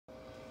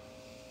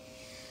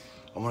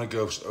I want to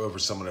go over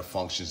some of the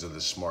functions of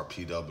the smart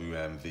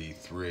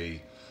PWM3.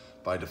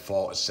 By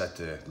default, it's set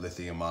to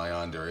lithium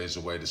ion. There is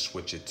a way to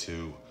switch it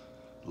to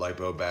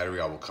LiPo battery.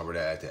 I will cover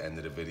that at the end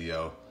of the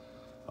video.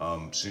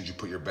 As soon as you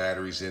put your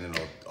batteries in,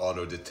 it'll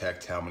auto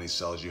detect how many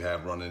cells you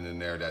have running in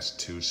there. That's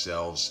 2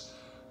 cells.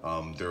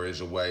 There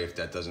is a way, if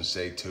that doesn't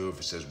say 2, if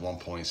it says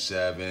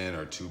 1.7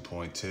 or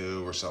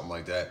 2.2 or something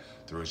like that,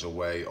 there is a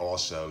way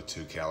also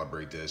to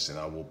calibrate this, and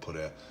I will put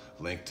a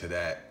link to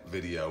that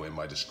video in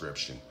my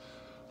description.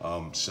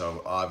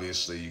 So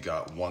obviously you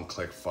got 1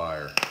 click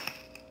fire.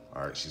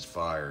 All right, she's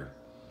fired.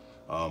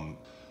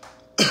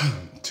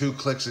 2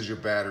 clicks is your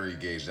battery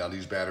gauge. Now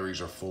these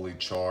batteries are fully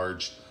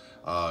charged.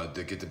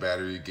 To get the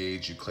battery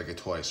gauge, you click it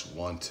twice.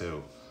 1,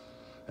 2.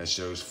 It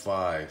shows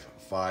 5.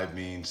 5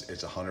 means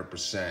it's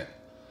 100%.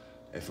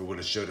 If it would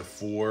have showed a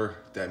 4,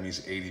 that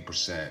means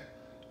 80%.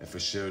 If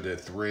it showed a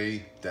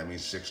 3, that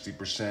means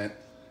 60%.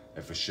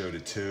 If it showed a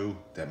 2,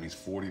 that means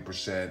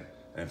 40%.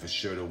 And if it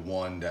showed a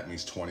 1, that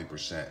means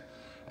 20%.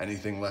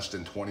 Anything less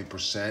than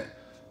 20%,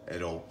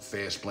 it'll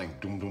fast blink,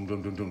 doom, doom,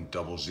 doom, doom,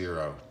 doom,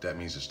 00. That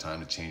means it's time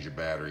to change your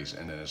batteries,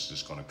 and then it's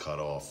just gonna cut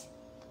off.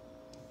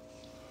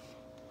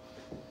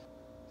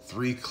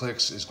 3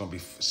 clicks is gonna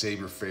be save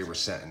your favorite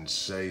sentence.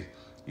 Say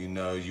you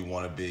know you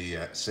wanna be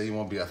at, say you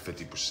wanna be at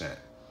 50%.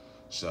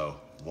 So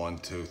 1,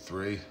 2,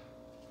 3,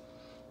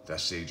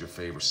 that saved your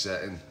favorite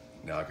setting.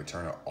 Now I can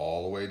turn it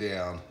all the way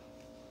down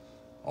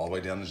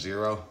to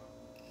 0.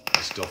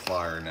 It's still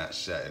firing that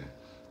setting.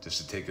 Just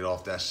to take it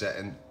off that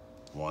setting,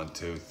 1,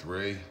 2,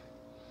 3,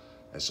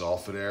 it's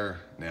off of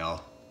there.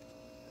 Now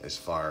it's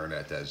firing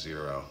at that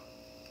 0.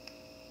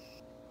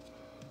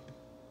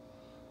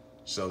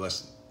 So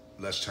let's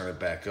turn it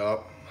back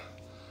up.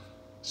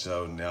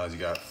 So now you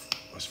got,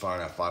 it's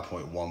firing at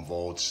 5.1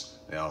 volts.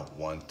 Now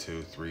 1,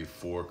 2, 3,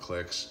 4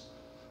 clicks.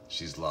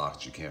 She's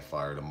locked. You can't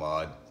fire the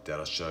mod.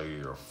 That'll show you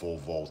your full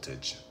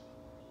voltage.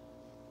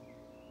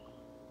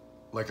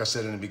 Like I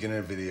said in the beginning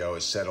of the video,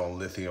 it's set on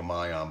lithium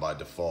ion by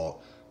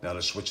default. Now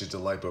to switch it to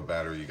LiPo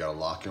battery, you gotta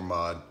lock your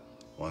mod.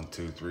 1,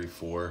 2, 3,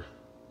 4.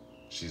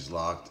 She's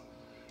locked.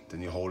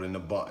 Then you hold in the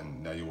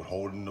button. Now you would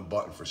hold in the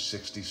button for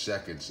 60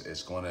 seconds.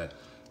 It's gonna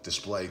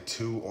display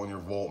 2 on your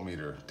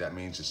voltmeter. That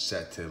means it's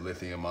set to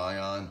lithium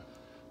ion.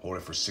 Hold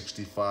it for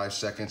 65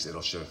 seconds.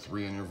 It'll show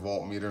 3 on your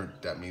voltmeter.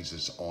 That means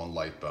it's on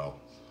LiPo.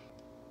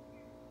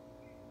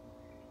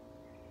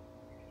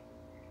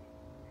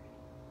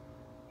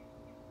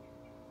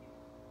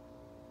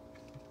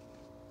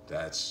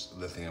 That's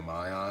lithium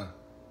ion.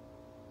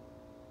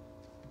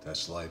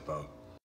 That's LiPo.